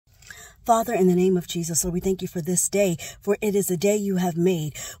Father, in the name of Jesus, Lord, we thank you for this day, for it is a day you have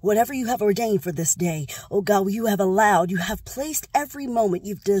made. Whatever you have ordained for this day, oh God, you have allowed, you have placed every moment.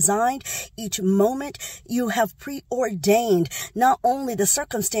 You've designed each moment. You have preordained not only the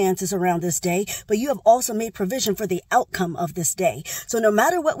circumstances around this day, but you have also made provision for the outcome of this day. So no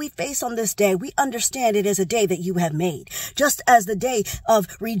matter what we face on this day, we understand it is a day that you have made. Just as the day of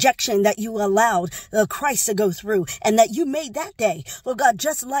rejection that you allowed Christ to go through, and that you made that day, Lord God,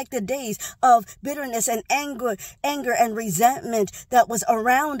 just like the days of bitterness and anger and resentment that was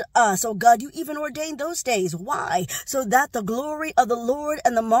around us, oh God, you even ordained those days. Why? So that the glory of the Lord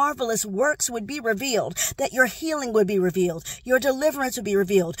and the marvelous works would be revealed, that your healing would be revealed, your deliverance would be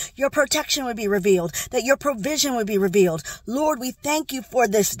revealed, your protection would be revealed, that your provision would be revealed. Lord, we thank you for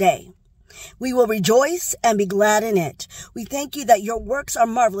this day. We will rejoice and be glad in it. We thank you that your works are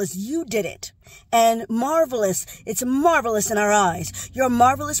marvelous. You did it. And marvelous, it's marvelous in our eyes. Your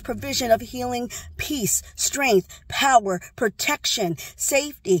marvelous provision of healing, peace, strength, power, protection,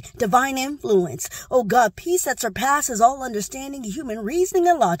 safety, divine influence. Oh God, peace that surpasses all understanding, human reasoning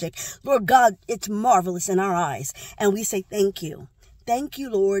and logic. Lord God, it's marvelous in our eyes. And we say thank you. Thank you,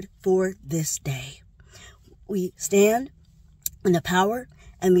 Lord, for this day. We stand in the power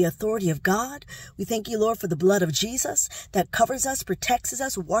and the authority of God. We thank you, Lord, for the blood of Jesus that covers us, protects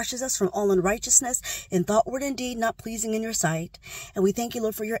us, washes us from all unrighteousness in thought, word, and deed, not pleasing in your sight. And we thank you,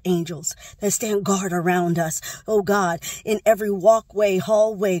 Lord, for your angels that stand guard around us, oh God, in every walkway,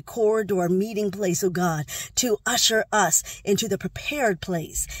 hallway, corridor, meeting place, oh God, to usher us into the prepared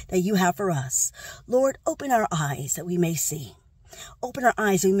place that you have for us. Lord, open our eyes that we may see. Open our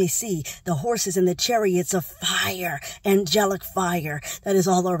eyes, we may see the horses and the chariots of fire, angelic fire that is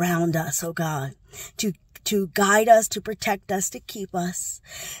all around us, oh God, to guide us, to protect us, to keep us.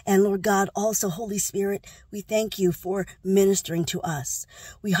 And Lord God, also Holy Spirit, we thank you for ministering to us.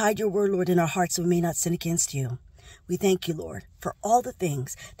 We hide your word, Lord, in our hearts so we may not sin against you. We thank you, Lord, for all the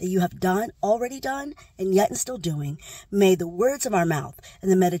things that you have done, already done, and yet and still doing. May the words of our mouth and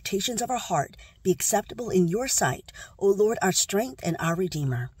the meditations of our heart be acceptable in your sight, O Lord, our strength and our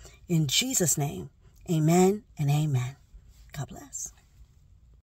Redeemer. In Jesus' name, amen and amen. God bless.